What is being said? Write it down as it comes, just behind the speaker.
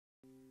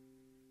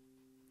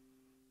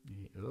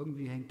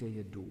Irgendwie hängt der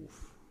hier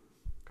doof.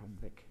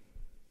 Komm weg.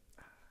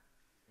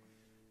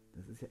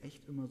 Das ist ja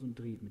echt immer so ein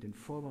Dritt mit den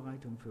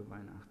Vorbereitungen für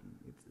Weihnachten.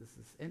 Jetzt ist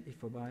es endlich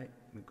vorbei.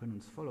 Wir können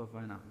uns voll auf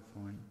Weihnachten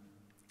freuen.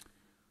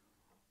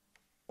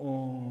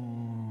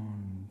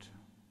 Und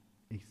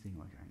ich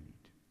singe euch ein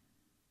Lied.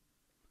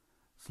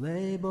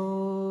 Sleigh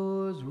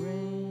bells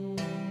ring,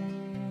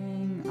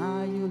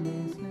 are you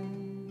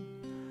listening?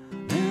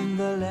 In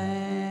the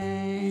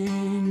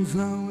lane,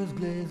 snow is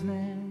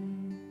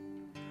glistening.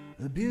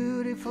 A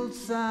beautiful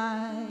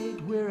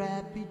sight, we're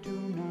happy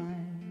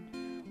tonight,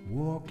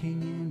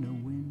 walking in a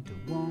winter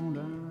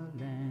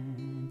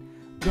wonderland.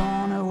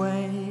 Gone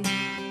away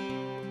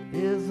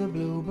is a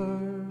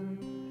bluebird,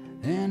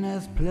 in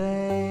his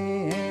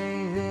place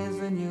is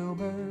a new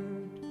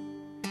bird.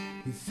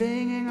 He's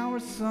singing our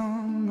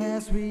song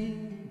as we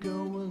go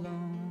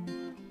along,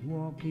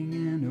 walking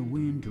in a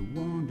winter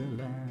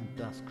wonderland.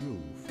 Das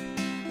groove.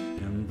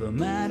 In the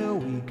meadow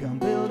we can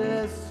build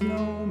a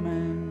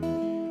snowman,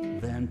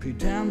 then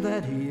pretend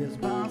that he is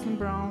passing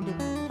round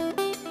it.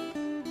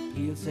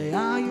 He'll say,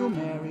 are you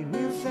married?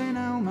 We'll say,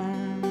 no,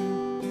 man.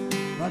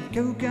 But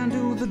you can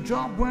do the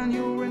job when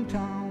you're in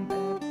town.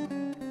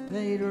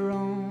 Later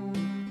on,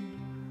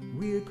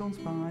 we'll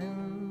conspire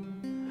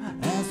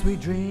as we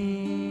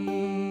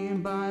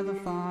dream by the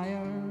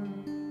fire,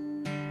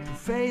 to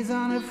face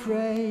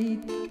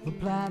unafraid the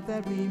plan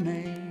that we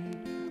made,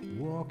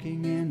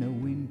 walking in a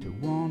winter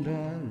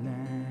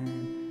wonderland.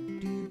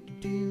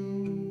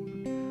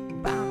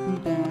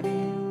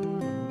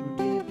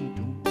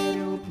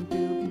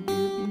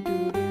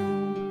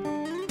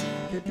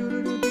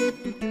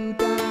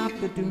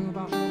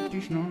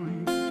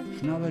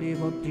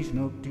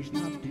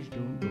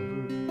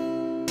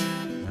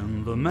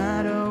 In the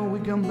meadow we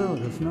can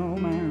build a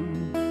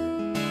snowman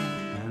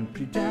and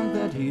pretend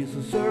that he's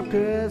a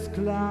circus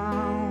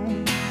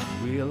clown.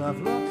 We'll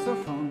have lots of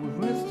fun with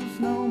Mr.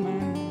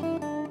 Snowman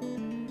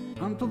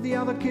until the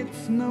other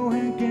kids know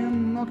he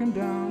can knock him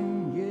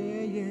down.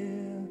 Yeah,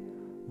 yeah,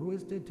 who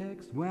is the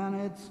text when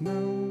it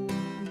snows?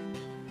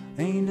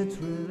 Ain't it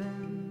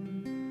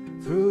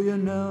thrilling? Through your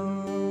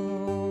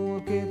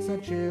nose, kids are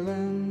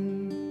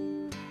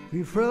chillin'.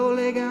 We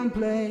frolic and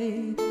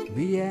play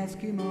the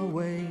Eskimo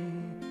way,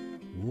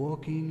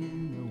 walking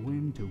in a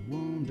winter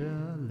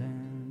wonderland,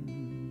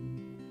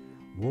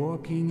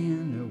 walking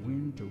in a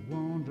winter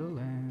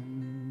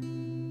wonderland,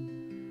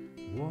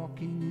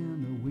 walking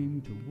in a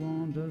winter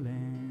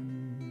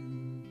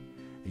wonderland.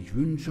 Ich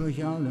wünsche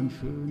euch allen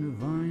schöne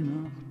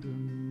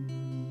Weihnachten.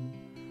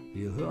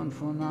 Wir hören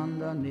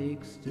voneinander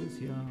nächstes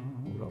Jahr,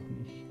 oder auch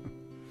nicht.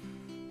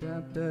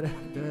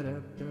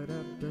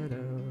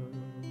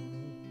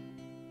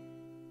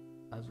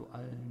 Also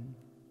allen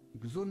ein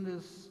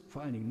gesundes,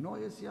 vor allen Dingen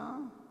neues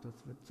Jahr.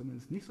 Das wird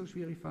zumindest nicht so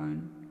schwierig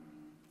fallen.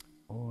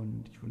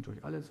 Und ich wünsche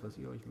euch alles, was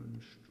ihr euch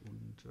wünscht.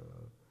 Und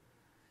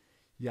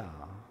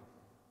ja,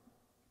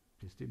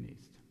 bis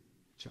demnächst.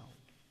 Ciao.